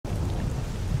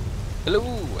Hello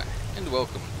and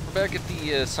welcome. We're back at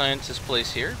the scientist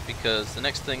place here because the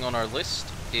next thing on our list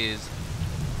is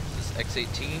this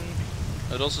X-18.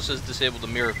 It also says disable the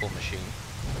miracle machine.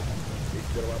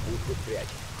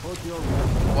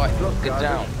 Why? Get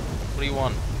down. What do you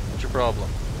want? What's your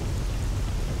problem?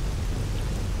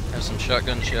 Have some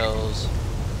shotgun shells.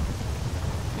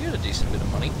 You got a decent bit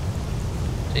of money.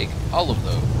 Take all of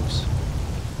those.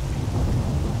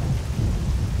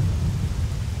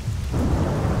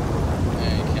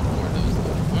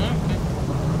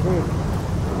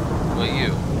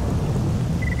 You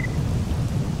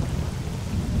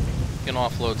can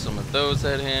offload some of those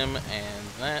at him, and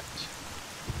that.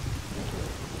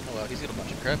 Oh well, he's got a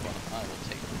bunch of crap on him. I will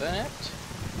take that.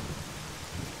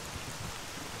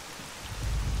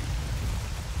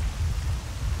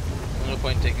 No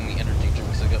point in taking the energy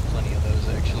drinks. I got plenty of those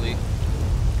actually.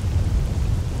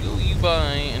 Will you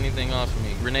buy anything off of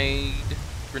me?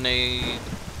 Grenade,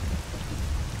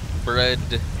 bread,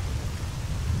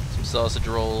 some sausage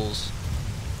rolls.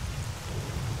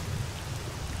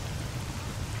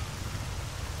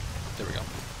 There we go.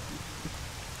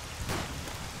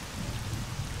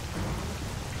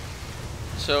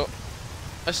 So,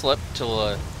 I slept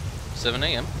till 7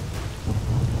 a.m.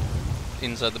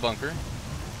 inside the bunker,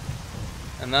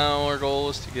 and now our goal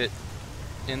is to get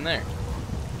in there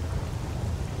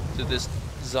to this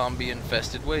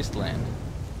zombie-infested wasteland.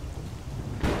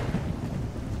 I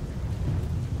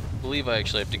believe I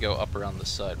actually have to go up around the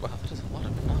side. Wow, there's a lot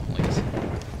of anomalies.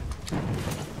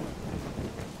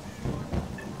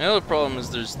 The other problem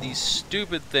is there's these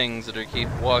stupid things that keep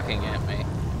walking at me.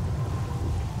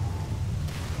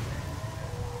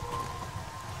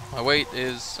 My weight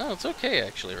is... oh, it's okay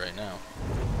actually right now.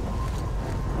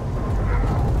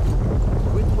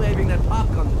 Quit waving that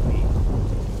popcorn at me.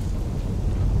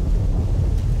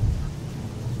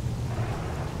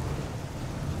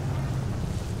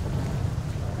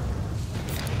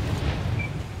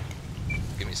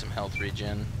 Give me some health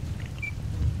regen.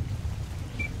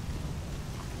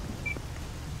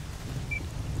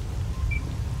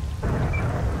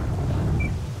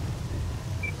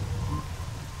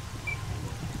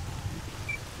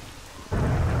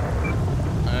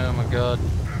 God.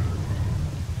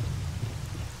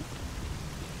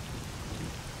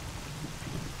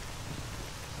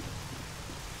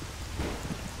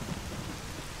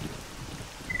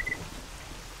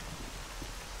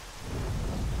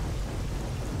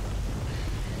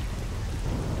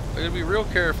 I gotta be real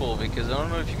careful because I don't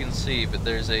know if you can see, but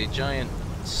there's a giant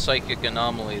psychic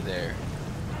anomaly there.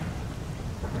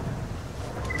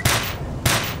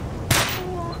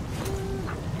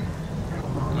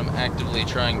 Actively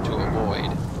trying to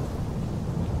avoid.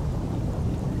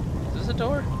 Is this a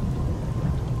door?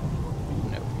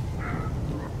 No.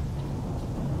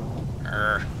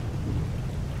 Urgh.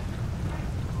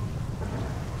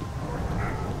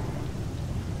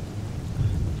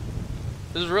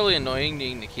 This is really annoying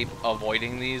needing to keep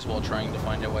avoiding these while trying to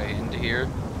find a way into here.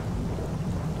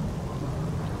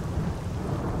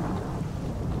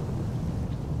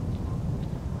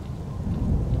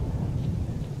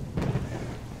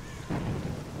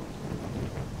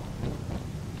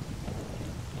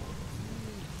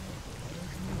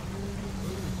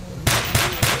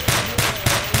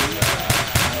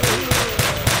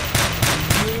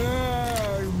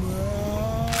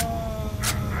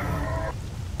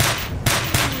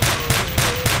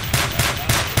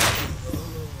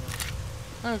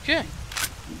 Okay.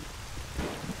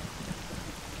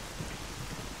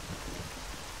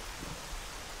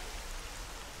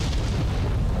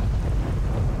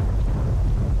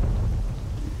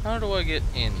 How do I get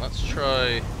in? Let's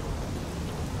try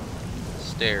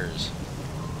stairs.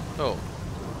 Oh.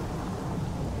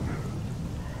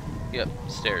 Yep,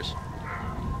 stairs.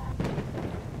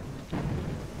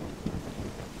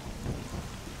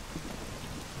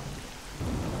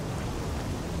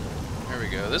 There we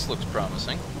go. This looks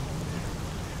promising.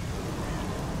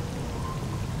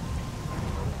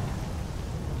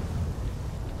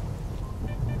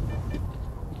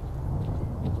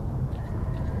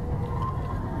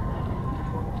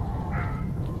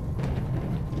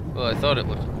 Well, I thought it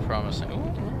looked promising.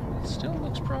 Oh, it still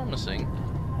looks promising.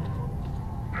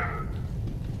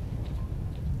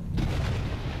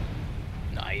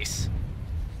 Nice.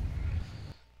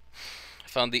 I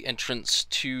found the entrance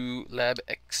to Lab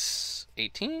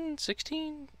X-18?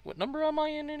 16? What number am I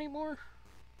in anymore?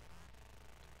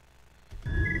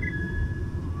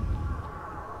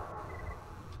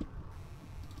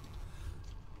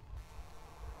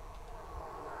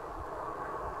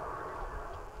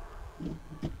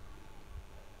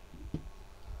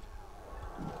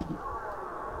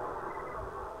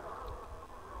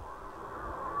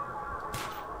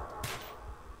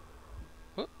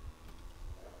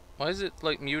 Why is it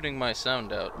like muting my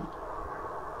sound out?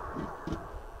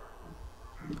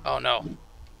 Oh no.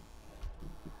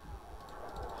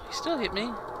 He still hit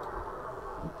me.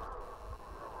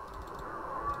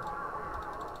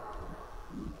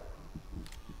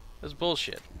 That's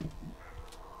bullshit.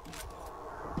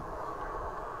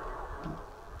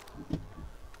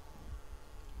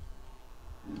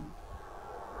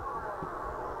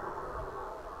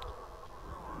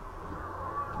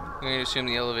 I'm going to assume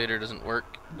the elevator doesn't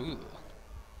work. Ooh.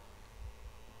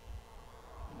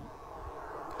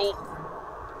 Oh.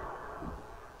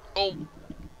 Oh.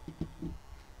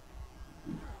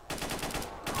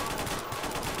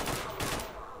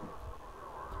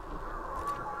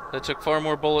 That took far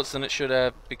more bullets than it should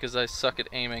have because I suck at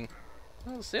aiming.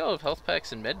 Well, they all have health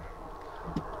packs and med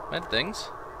things.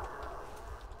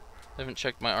 I haven't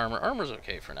checked my armor. Armor's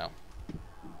okay for now.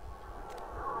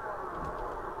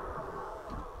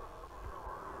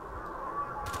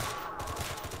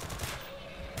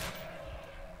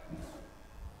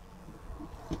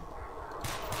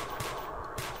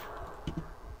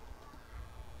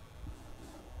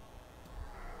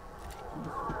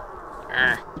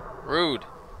 Rude.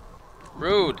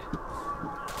 Rude.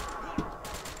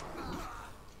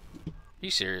 Are you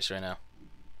serious right now?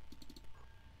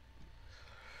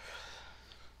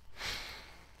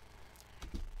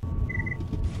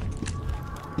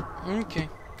 Okay,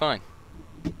 fine.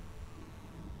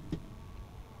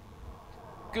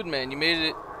 Good man, you made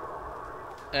it.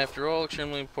 After all,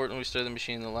 extremely important we start the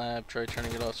machine in the lab. Try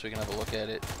turning it off so we can have a look at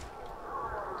it.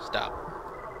 Stop.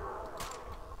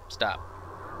 Stop.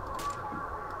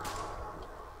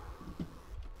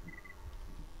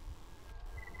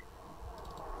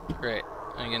 Great.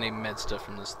 I'm gonna need med stuff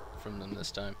from them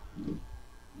this time.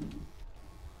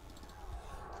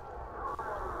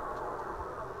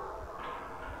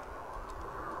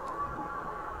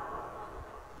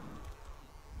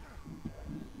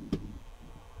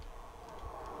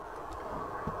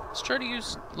 Let's try to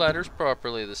use ladders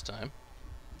properly this time.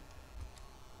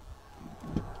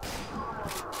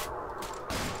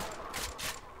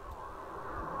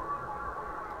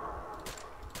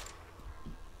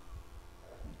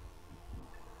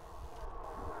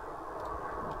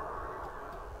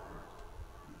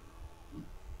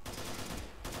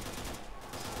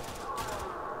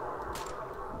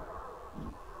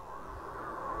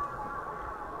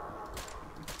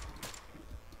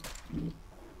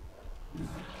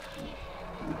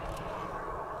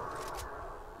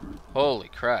 Holy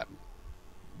crap.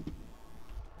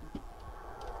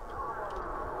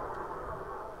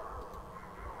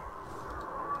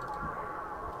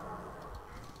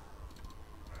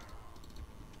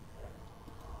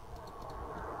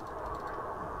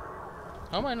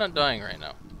 How am I not dying right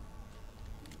now?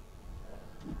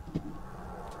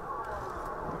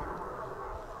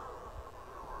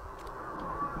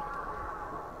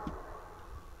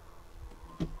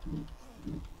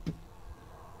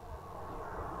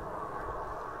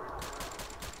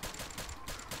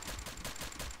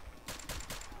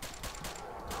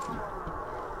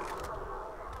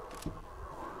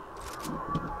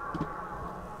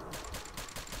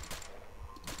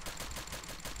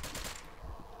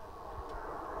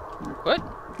 What?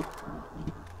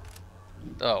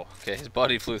 Oh, okay, his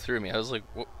body flew through me. I was like,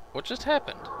 what just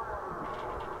happened?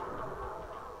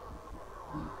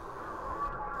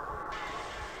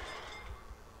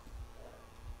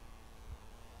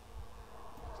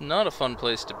 It's not a fun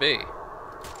place to be.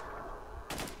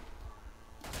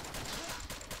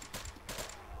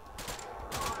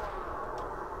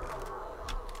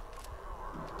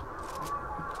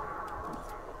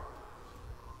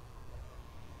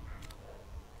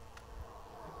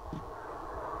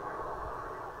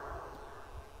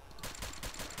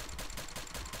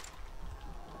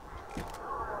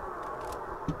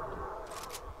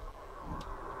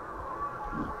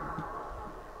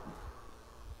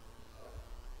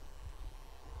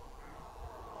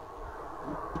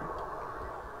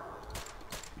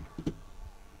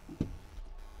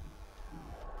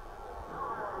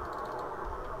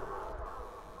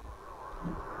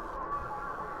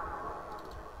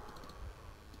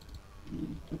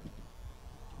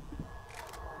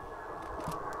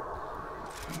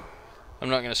 I'm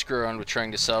not going to screw around with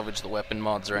trying to salvage the weapon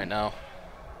mods right now.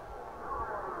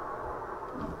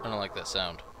 I don't like that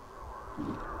sound.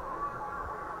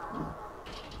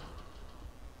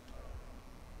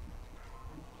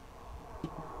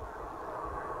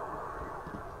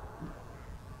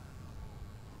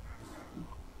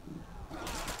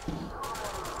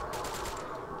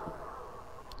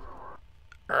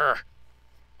 I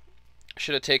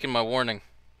should have taken my warning.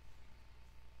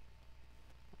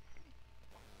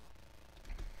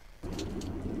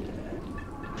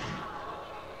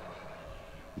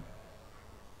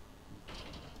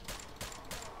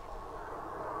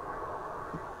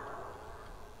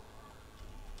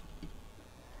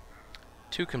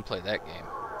 Two can play that game.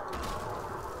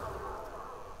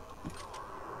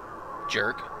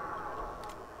 Jerk.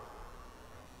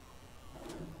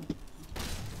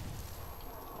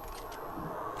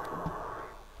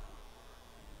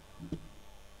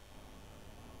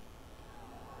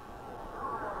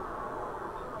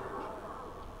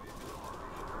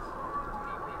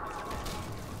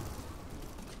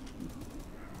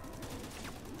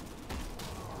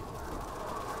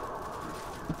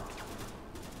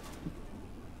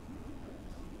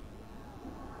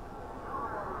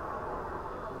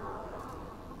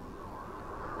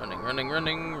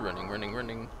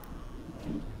 Running.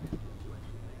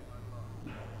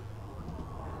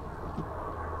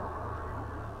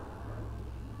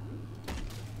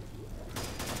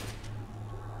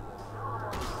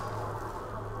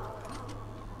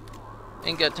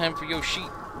 Ain't got time for your sheep.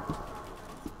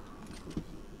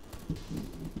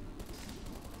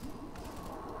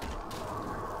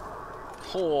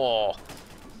 Oh.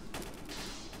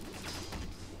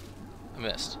 I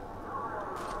missed.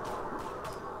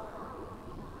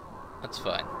 That's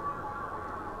fine.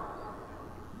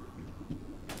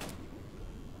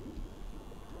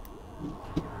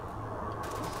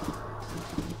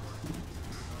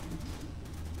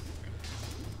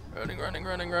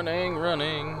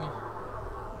 Running.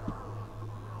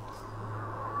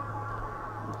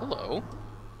 Hello.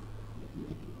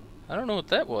 I don't know what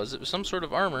that was. It was some sort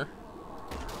of armor.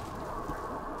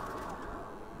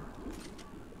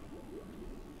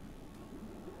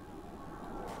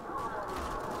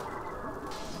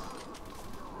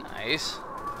 Nice.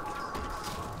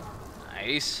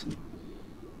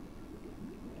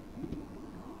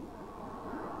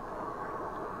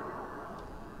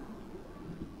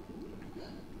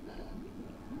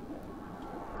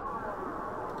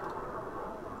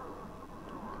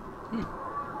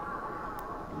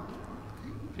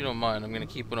 If you don't mind, I'm gonna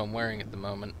keep what I'm wearing at the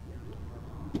moment.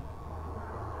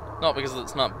 Not because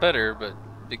it's not better, but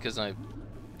because I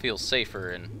feel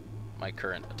safer in my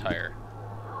current attire.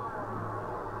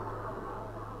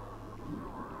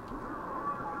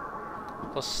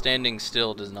 Plus, standing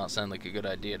still does not sound like a good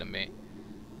idea to me.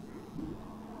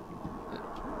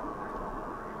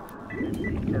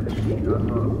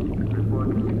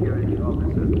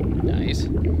 Nice.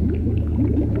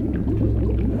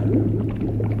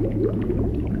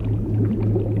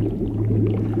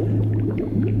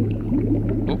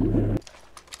 Oh.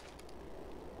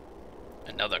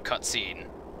 Another cutscene.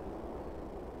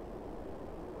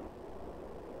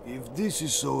 If this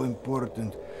is so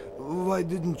important, why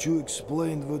didn't you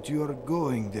explain what you are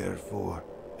going there for?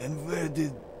 And where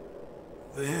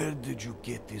did you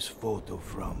get this photo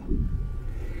from?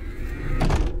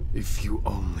 If you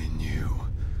only knew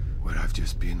where I've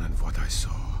just been and what I saw.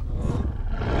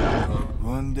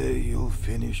 One day you'll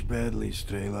finish badly,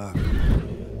 S.T.A.L.K.E.R.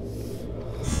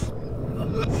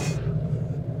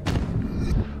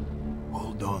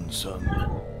 Hold on, son.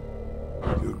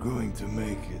 You're going to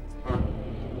make it.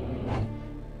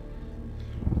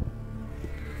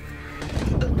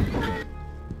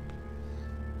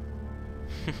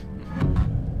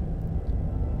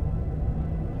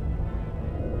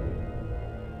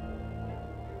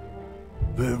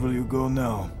 Where will you go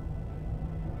now?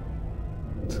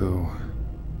 To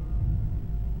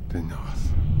the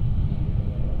north.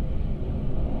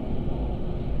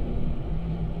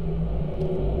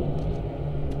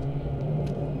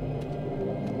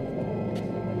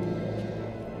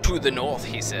 To the north,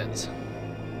 he says.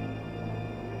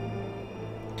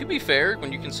 To be fair,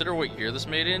 when you consider what year this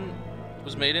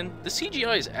was made in, the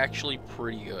CGI is actually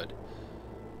pretty good.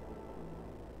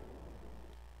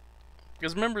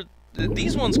 Because remember,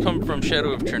 these ones come from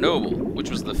Shadow of Chernobyl, which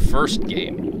was the first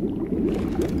game.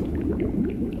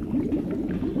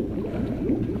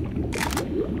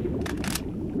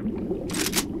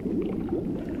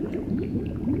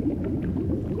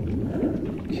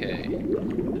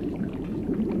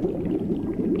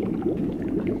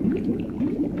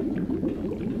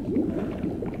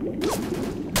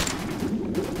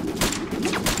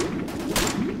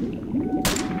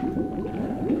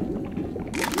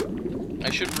 I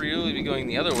should really be going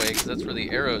the other way, because that's where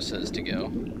the arrow says to go.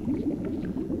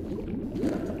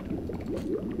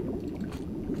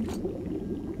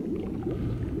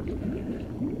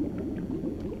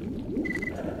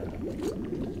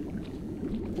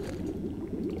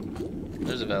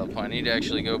 There's a valid point. I need to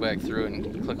actually go back through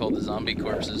and click all the zombie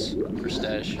corpses for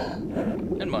stash.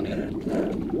 And money.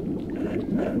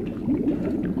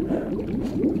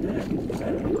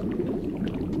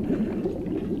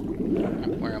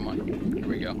 Where am I? Here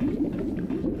we go.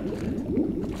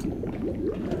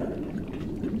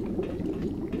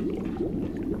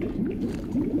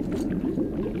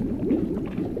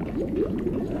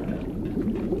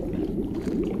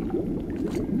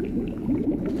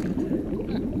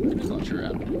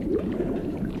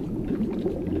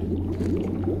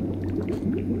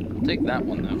 I'll take that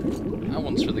one, though. That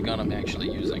one's for the gun I'm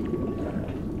actually using.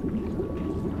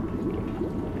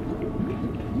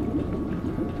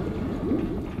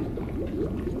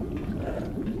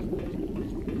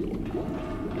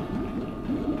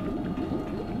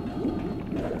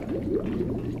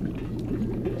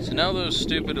 So now those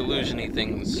stupid illusion-y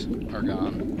things are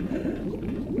gone.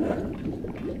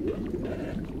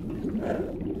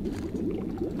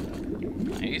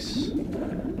 Nice.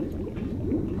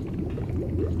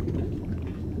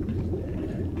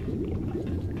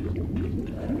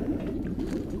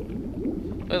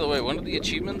 By the way, one of the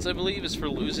achievements, I believe, is for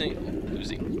looting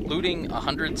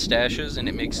 100 stashes, and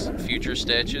it makes future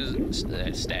stashes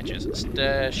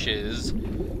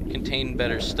contain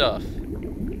better stuff.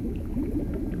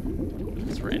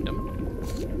 It's random.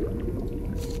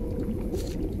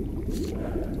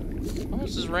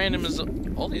 Almost as random as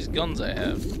all these guns I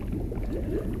have.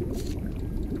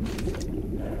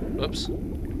 Whoops.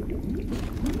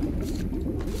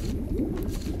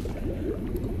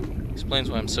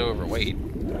 Explains why I'm so overweight.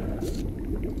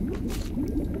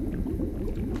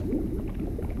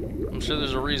 I'm sure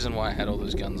there's a reason why I had all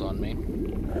those guns on me. I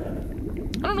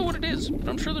don't know what it is, but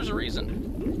I'm sure there's a reason.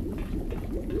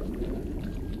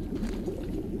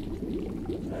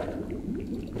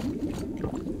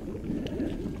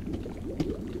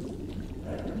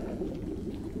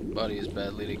 Body is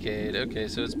badly decayed. Okay,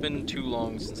 so it's been too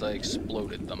long since I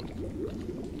exploded them.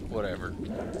 Whatever.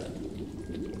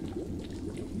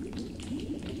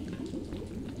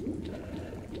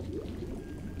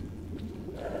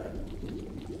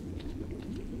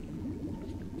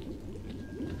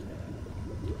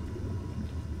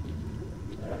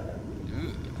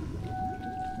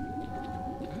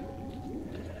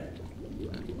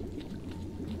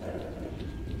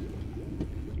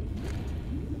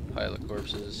 Pile of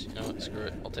corpses. You know what? Screw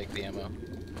it. I'll take the ammo.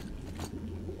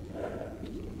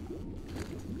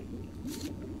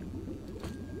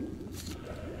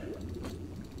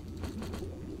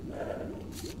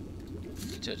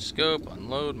 Touch scope,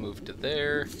 unload, move to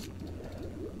there.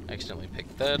 Accidentally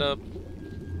picked that up.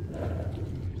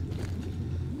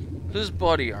 This is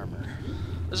body armor.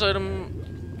 This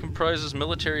item comprises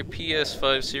military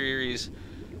PS5 series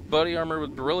body armor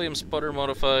with beryllium sputter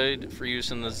modified for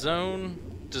use in the zone.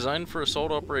 Designed for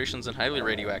assault operations in highly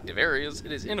radioactive areas,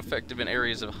 it is ineffective in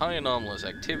areas of high anomalous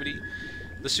activity.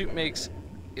 The suit makes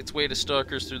its way to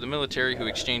stalkers through the military who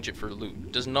exchange it for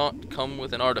loot. Does not come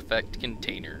with an artifact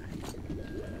container.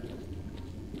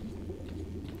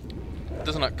 It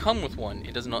does not come with one.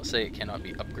 It does not say it cannot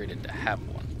be upgraded to have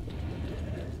one.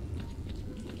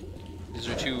 These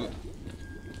are two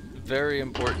very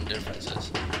important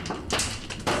differences.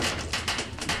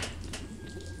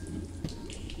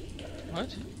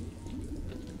 What?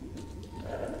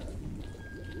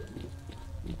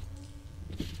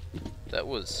 That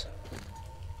was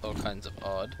all kinds of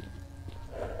odd.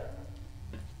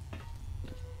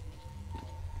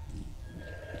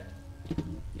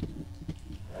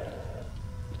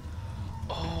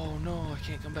 Oh no, I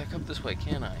can't come back up this way,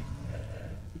 can I?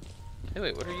 Hey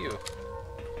wait, what are you?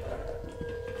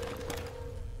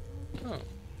 Oh.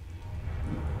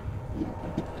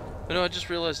 But no, I just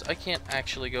realized I can't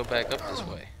actually go back up this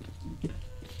way.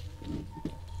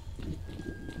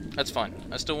 That's fine.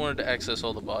 I still wanted to access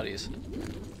all the bodies.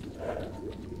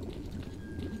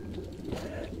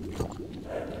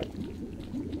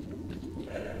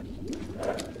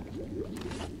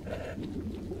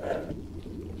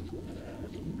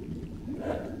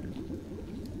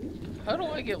 How do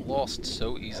I get lost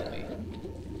so easily?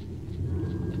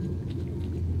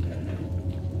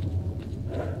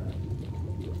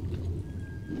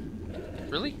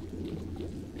 Really?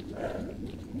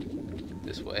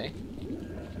 This way.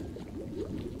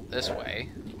 This way.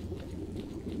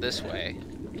 This way.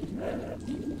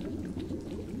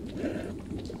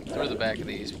 Through the back of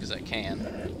these because I can.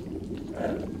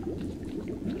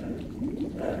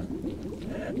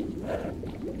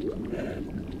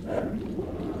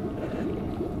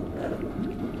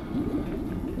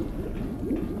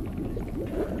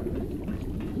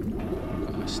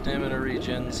 Stamina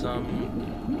regen some.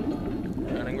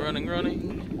 Running, running,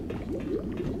 running.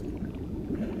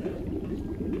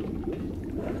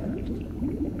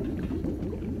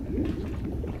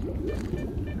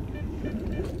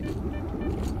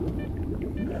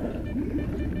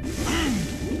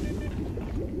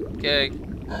 Okay.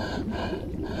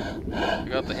 I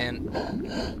got the hint.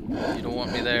 You don't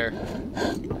want me there.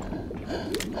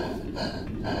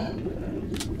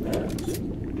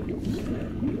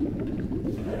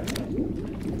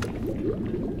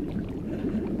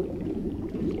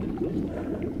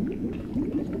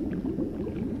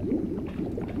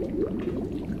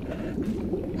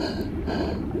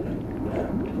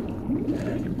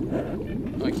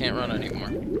 Oh, I can't run anymore.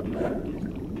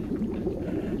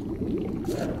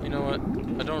 You know what?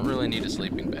 I don't really need a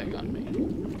sleeping bag on me.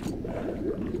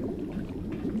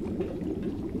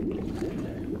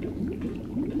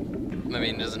 I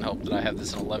mean, it doesn't help that I have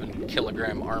this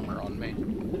 11-kilogram armor on me.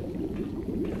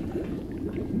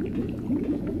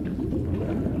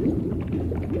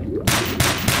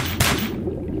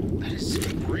 That is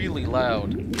really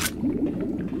loud.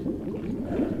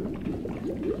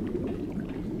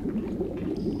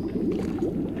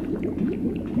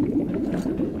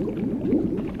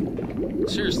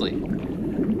 Seriously,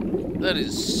 that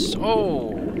is so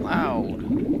loud.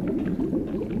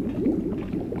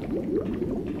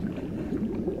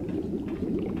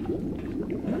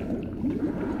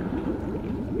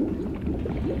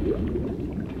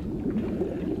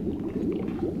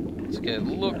 Okay, it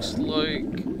looks like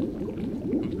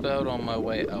I'm about on my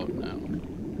way out now.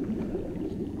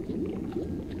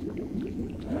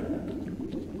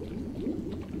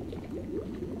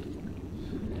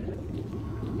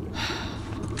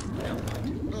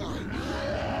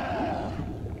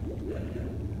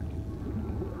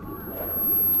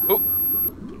 Oh!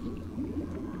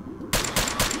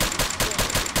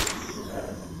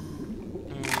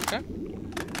 Okay.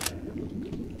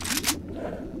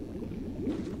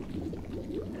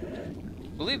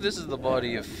 I believe this is the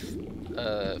body of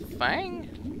Fang?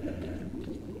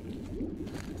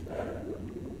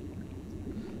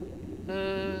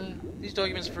 These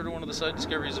documents refer to one of the side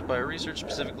discoveries of bioresearch,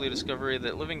 specifically a discovery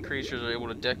that living creatures are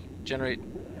able to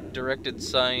generate directed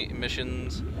psi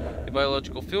emissions. A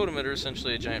biological field emitter,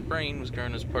 essentially a giant brain, was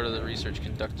grown as part of the research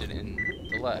conducted in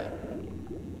the lab.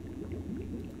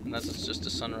 And that's just a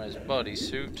sunrise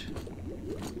bodysuit.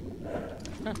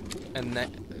 Huh. And that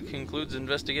concludes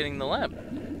investigating the lab.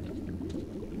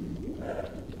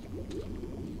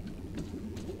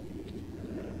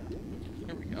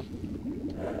 Here we go.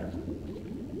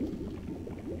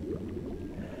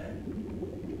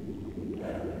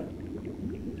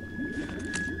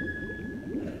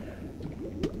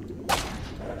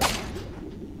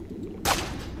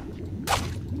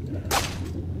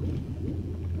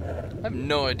 I have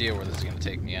no idea where this is going to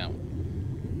take me out.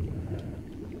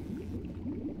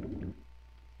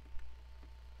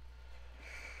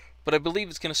 But I believe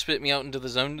it's going to spit me out into the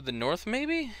zone to the north,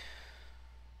 maybe?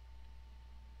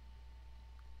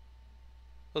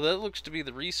 Well, that looks to be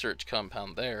the research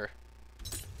compound there.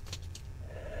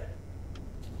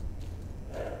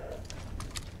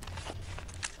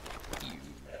 You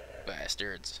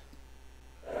bastards.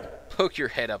 Poke your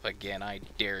head up again, I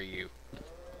dare you.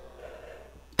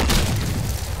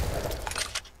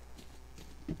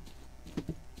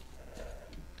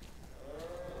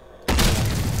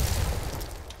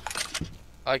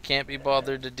 I can't be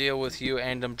bothered to deal with you,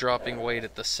 and I'm dropping weight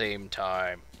at the same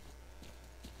time.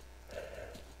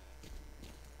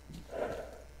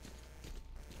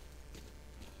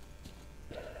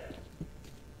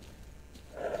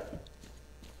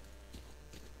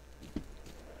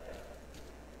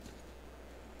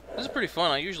 This is pretty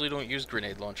fun. I usually don't use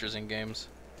grenade launchers in games.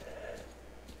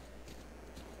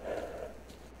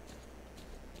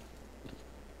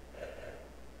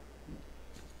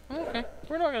 Okay,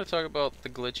 we're not going to talk about the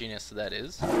glitchiness that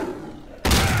is.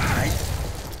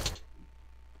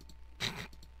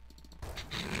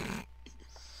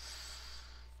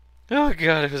 Oh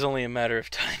god, it was only a matter of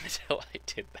time until I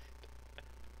did that.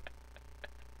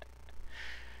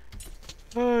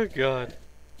 Oh god.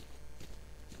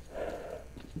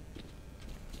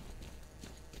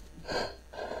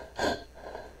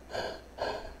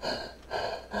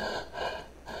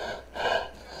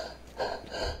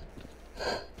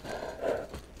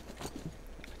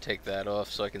 Take that off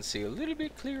so I can see a little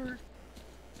bit clearer.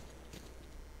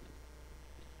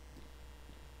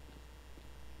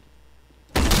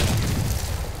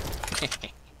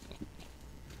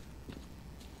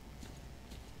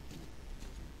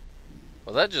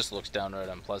 Well, that just looks downright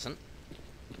unpleasant.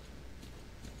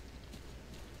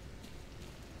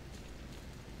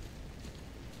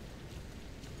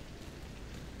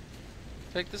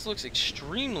 In fact, this looks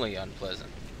extremely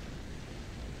unpleasant.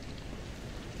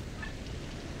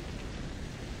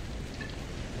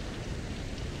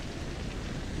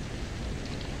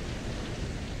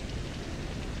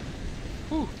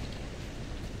 Whew.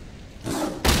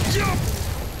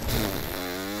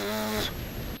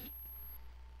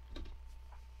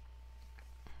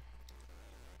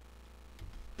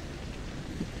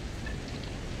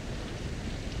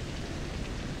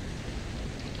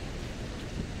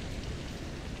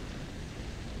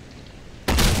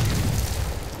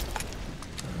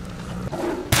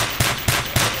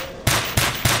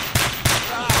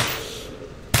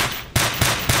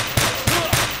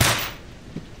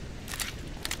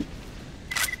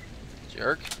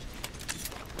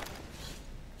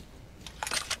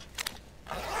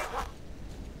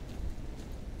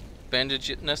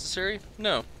 bandage necessary?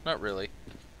 No, not really.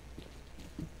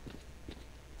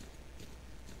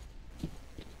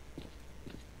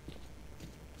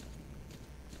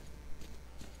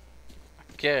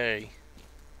 Okay.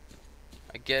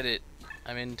 I get it.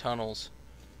 I'm in tunnels.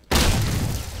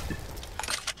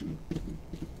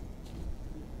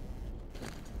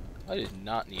 I did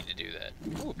not need to do that.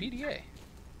 Oh, PDA.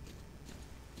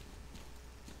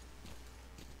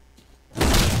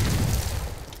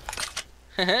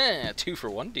 Haha,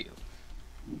 2-for-1 deal.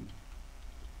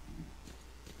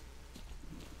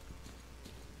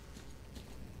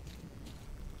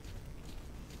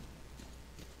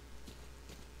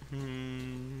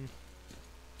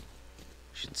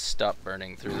 Should stop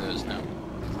burning through those now.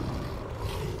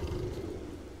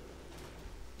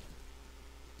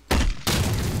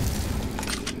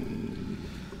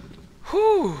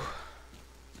 Whew.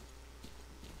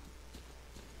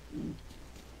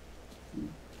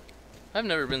 I've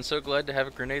never been so glad to have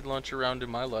a grenade launcher around in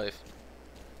my life.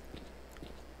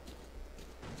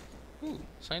 Ooh,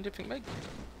 scientific mag.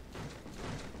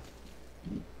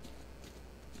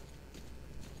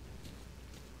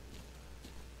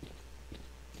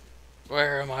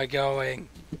 Where am I going?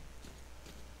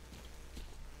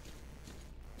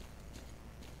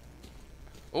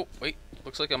 Oh, wait.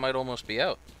 Looks like I might almost be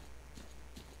out.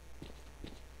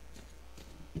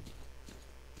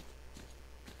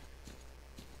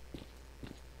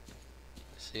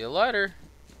 See you later.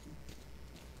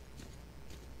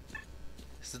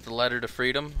 Is it the ladder to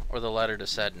freedom or the ladder to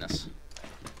sadness?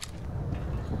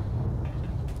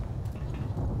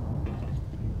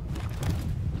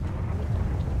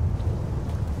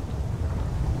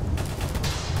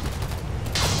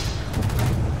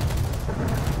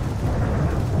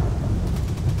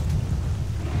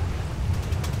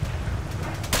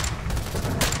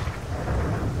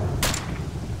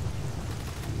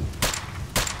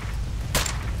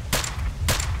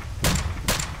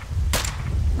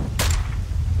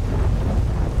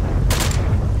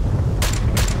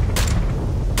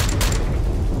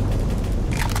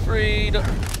 Freedom.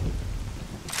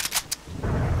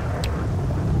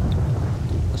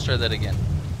 Let's try that again.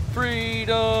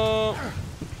 Freedom.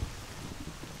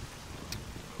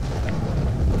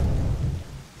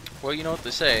 Well, you know what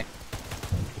they say.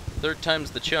 Third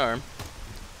time's the charm.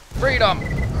 Freedom!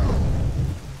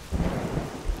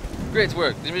 Great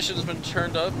work. The mission has been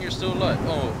turned off and you're still alive.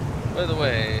 Oh, by the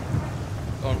way.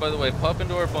 Oh, and by the way, pop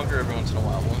into our bunker every once in a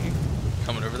while, won't you?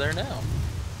 Coming over there now.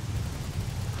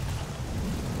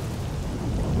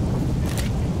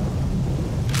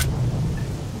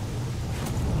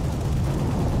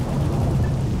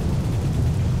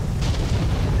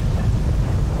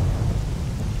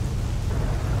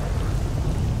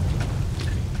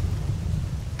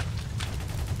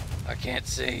 I can't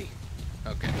see.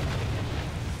 Okay.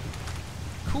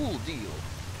 Cool deal.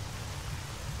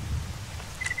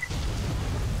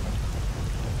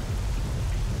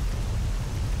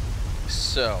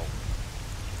 So,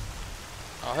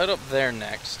 I'll head up there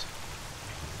next.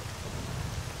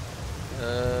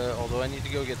 Although I need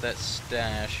to go get that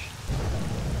stash.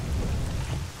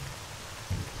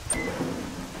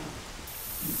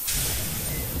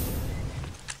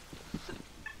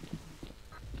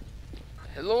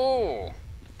 Hello!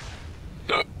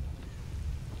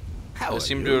 I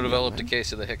seem to have developed a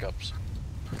case of the hiccups.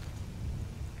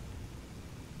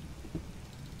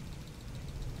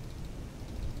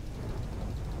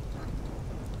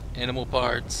 Animal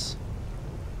parts.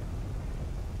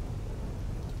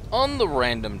 On the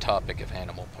random topic of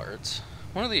animal parts,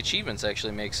 one of the achievements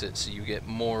actually makes it so you get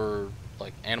more,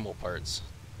 like, animal parts.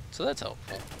 So that's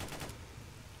helpful.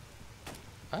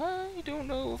 I don't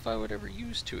know if I would ever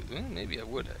use two of them. Maybe I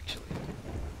would, actually.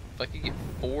 If I could get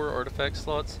 4 artifact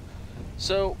slots.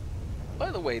 So,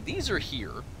 by the way, these are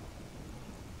here.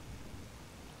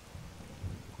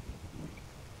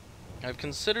 I've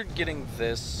considered getting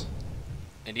this,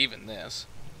 and even this.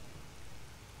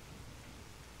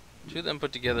 2 of them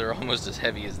put together are almost as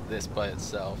heavy as this by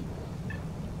itself.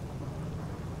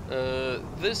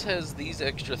 This has these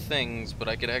extra things, but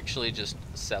I could actually just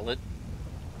sell it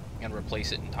and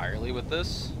replace it entirely with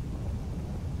this.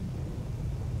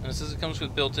 And it says it comes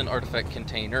with built-in artifact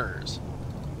containers.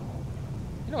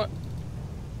 You know what?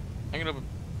 I'm gonna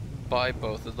buy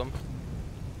both of them.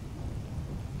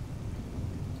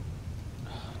 Do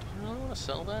I really want to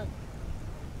sell that?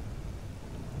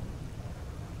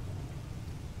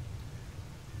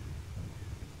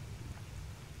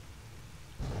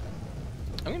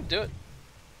 I'm gonna do it.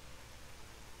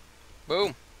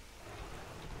 Boom.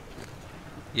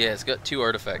 Yeah, it's got 2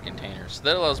 artifact containers. So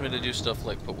that allows me to do stuff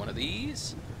like put one of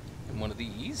these and one of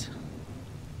these.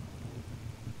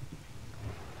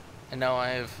 And now I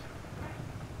have...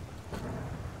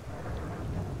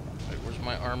 Wait, where's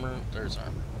my armor? There's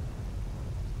armor.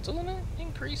 Doesn't it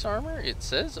increase armor? It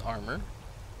says armor.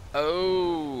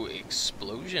 Oh,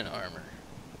 explosion armor.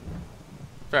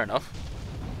 Fair enough.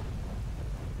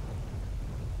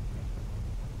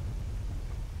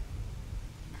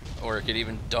 Or it could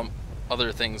even dump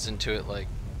other things into it, like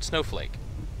snowflake.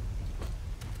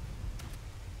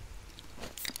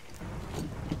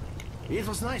 It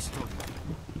was nice talking.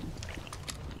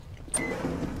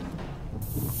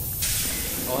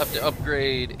 I'll have to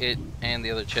upgrade it and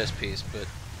the other chest piece, but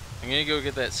I'm gonna go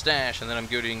get that stash, and then I'm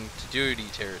going to duty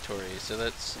territory, so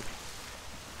it's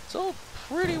all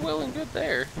pretty well and good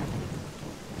there.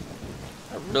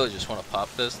 I really just want to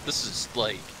pop this. This is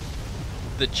like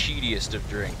the cheatiest of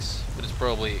drinks, but it's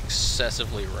probably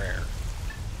excessively rare.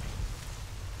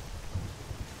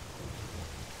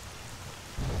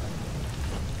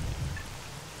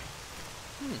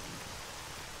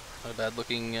 Not a bad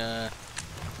looking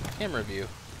camera view.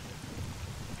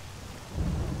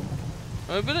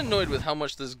 I'm a bit annoyed with how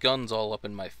much this gun's all up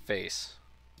in my face.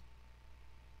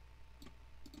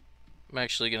 I'm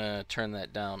actually gonna turn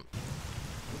that down.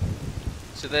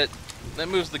 So that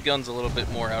moves the guns a little bit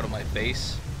more out of my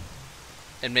face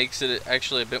and makes it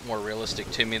actually a bit more realistic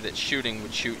to me that shooting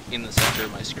would shoot in the center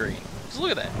of my screen. Because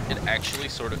look at that, it actually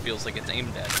sort of feels like it's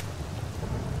aimed at me.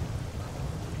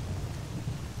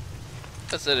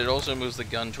 That said, it also moves the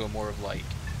gun to a more of like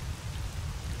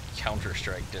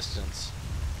Counter-Strike distance,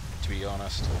 to be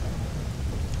honest.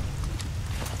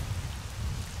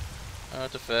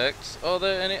 Artifacts. Are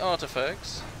there any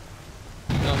artifacts?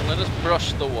 Come, let us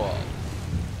brush the wall.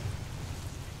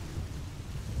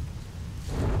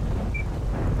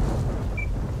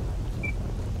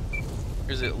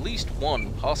 There's at least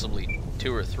one, possibly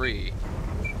two or three.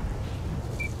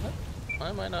 What? Why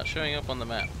am I not showing up on the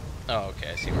map? Oh,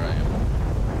 okay, I see where I am.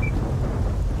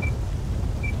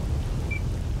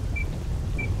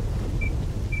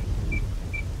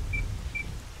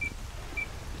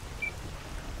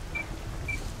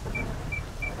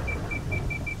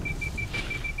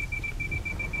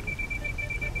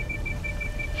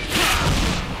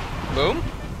 Boom.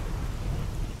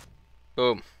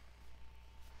 Boom.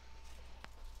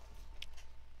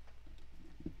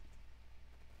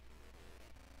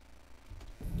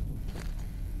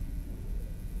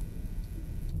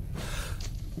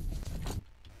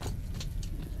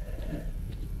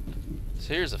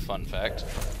 So here's a fun fact.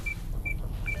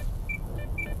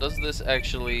 Does this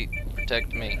actually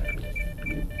protect me?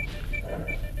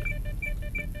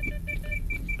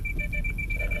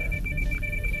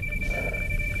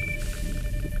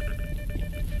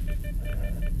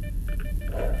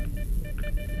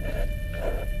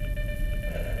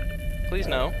 Please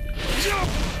no.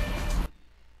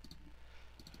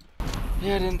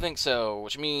 Yeah, I didn't think so,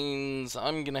 which means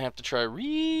I'm gonna have to try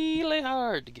really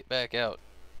hard to get back out.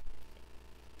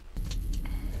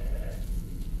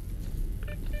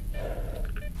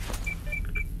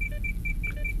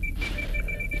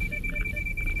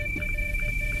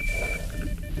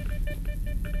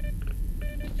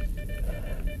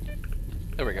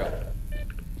 There we go.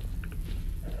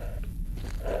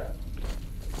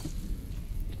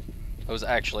 That was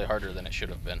actually harder than it should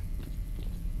have been.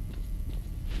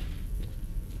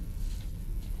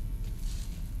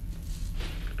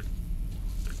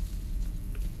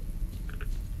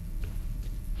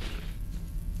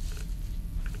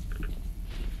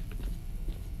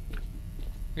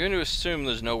 I'm going to assume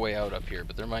there's no way out up here,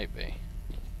 but there might be.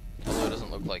 Although it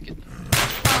doesn't look like it.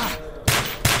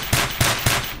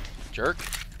 Jerk.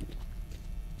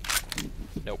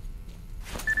 Nope.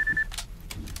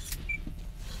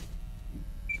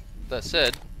 That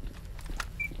said,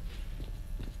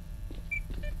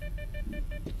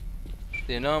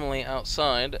 the anomaly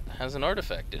outside has an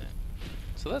artifact in it,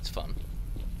 so that's fun.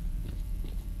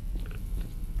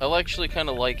 I'll actually kind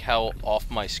of like how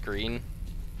off my screen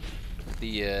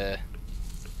the, do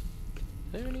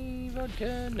I have any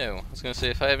vodka? No. I was gonna say,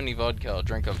 if I have any vodka, I'll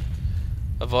drink a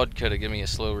vodka to give me a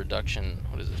slow reduction.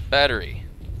 What is this? Battery.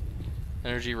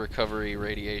 Energy recovery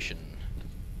radiation.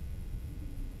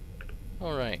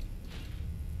 Alright.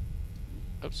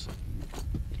 Oops. There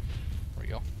we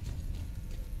go.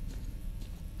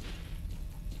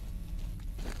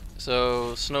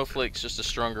 So, Snowflake's just a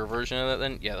stronger version of that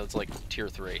then? Yeah, that's like tier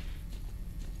 3.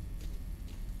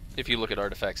 If you look at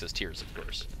artifacts as tiers, of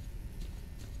course.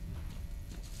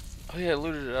 Oh yeah, I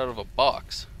looted it out of a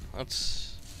box.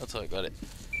 That's how I got it.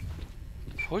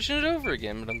 Pushing it over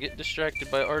again, but I'm getting distracted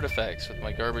by artifacts with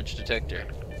my garbage detector.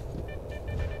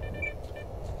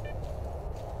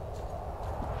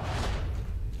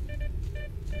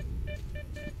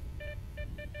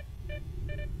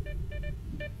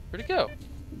 Where'd it go?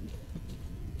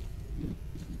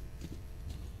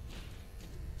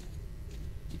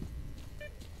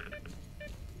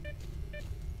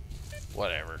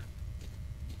 Whatever.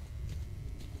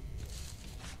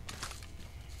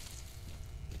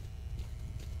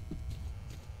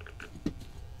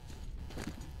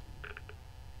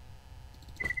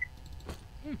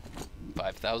 Hmm.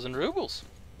 5,000 rubles.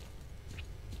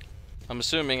 I'm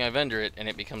assuming I vendor it and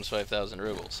it becomes 5,000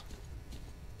 rubles.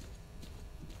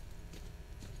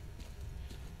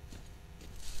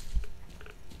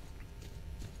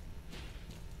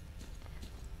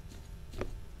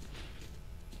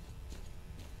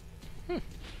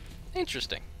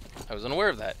 Interesting. I was unaware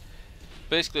of that.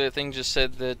 Basically, the thing just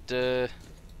said that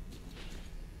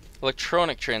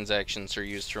electronic transactions are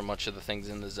used for much of the things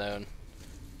in the zone.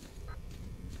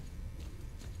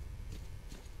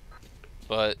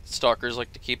 But stalkers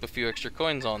like to keep a few extra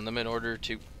coins on them in order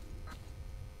to... Is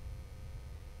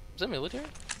that military?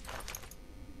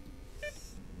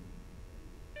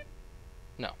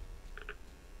 No.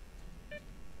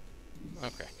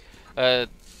 Okay.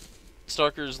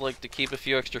 Stalkers like to keep a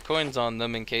few extra coins on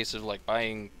them in case of like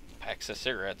buying packs of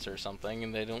cigarettes or something,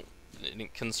 and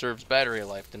it conserves battery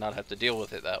life to not have to deal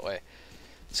with it that way.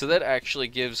 So that actually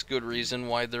gives good reason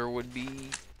why there would be,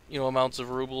 you know, amounts of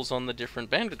rubles on the different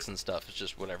bandits and stuff. It's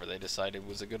just whatever they decided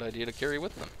was a good idea to carry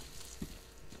with them.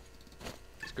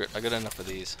 It's great. I got enough of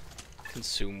these.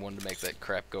 Consume one to make that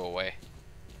crap go away.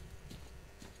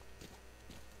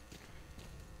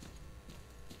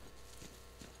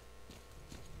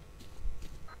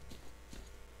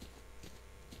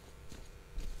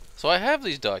 So I have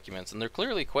these documents, and they're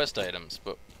clearly quest items,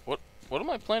 but what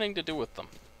am I planning to do with them?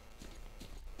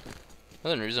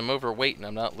 Another reason I'm overweight and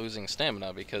I'm not losing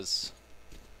stamina because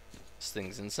this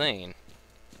thing's insane.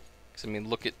 Because, I mean,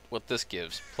 look at what this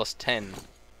gives. Plus 10.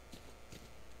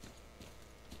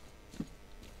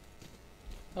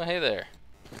 Oh, hey there.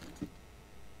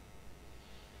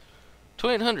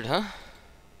 2,800, huh?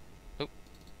 Oh.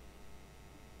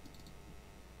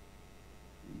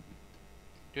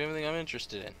 Do everything I'm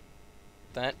interested in.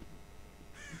 That.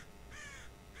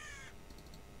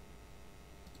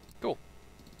 Cool.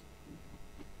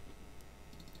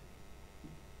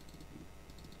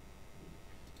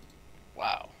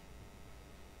 Wow.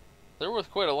 They're worth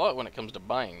quite a lot when it comes to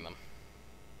buying them.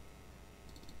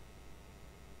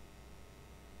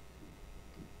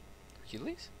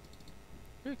 Hercules?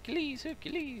 Hercules,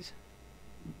 Hercules.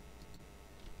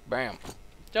 Bam.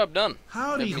 Job done.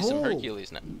 Howdy Maybe some ho.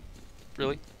 Hercules now.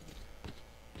 Really?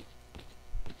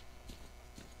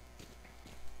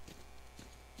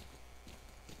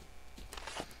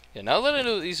 Yeah, now that I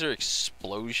know these are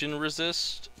explosion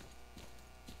resist,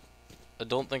 I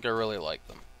don't think I really like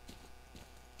them.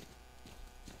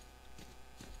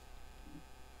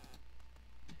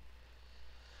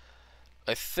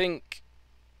 I think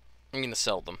I'm gonna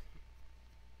sell them.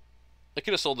 I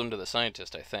could have sold them to the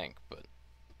scientist, I think, but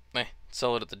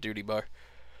sell it at the duty bar.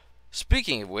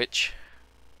 Speaking of which,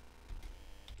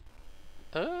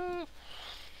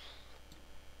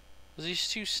 these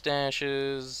two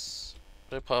stashes.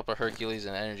 If I pop a Hercules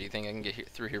and energy thing, I can get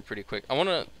through here pretty quick. I want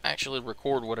to actually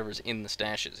record whatever's in the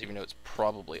stashes, even though it's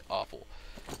probably awful.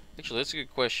 Actually, that's a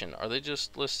good question. Are they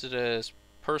just listed as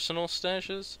personal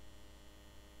stashes?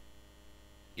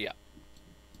 Yeah.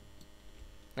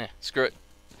 Screw it.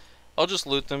 I'll just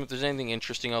loot them. If there's anything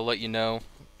interesting, I'll let you know.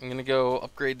 I'm going to go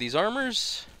upgrade these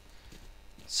armors,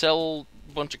 sell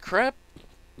a bunch of crap,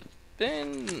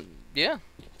 then, yeah.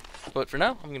 But for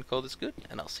now, I'm going to call this good,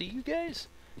 and I'll see you guys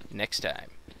next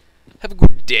time. Have a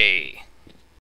good day.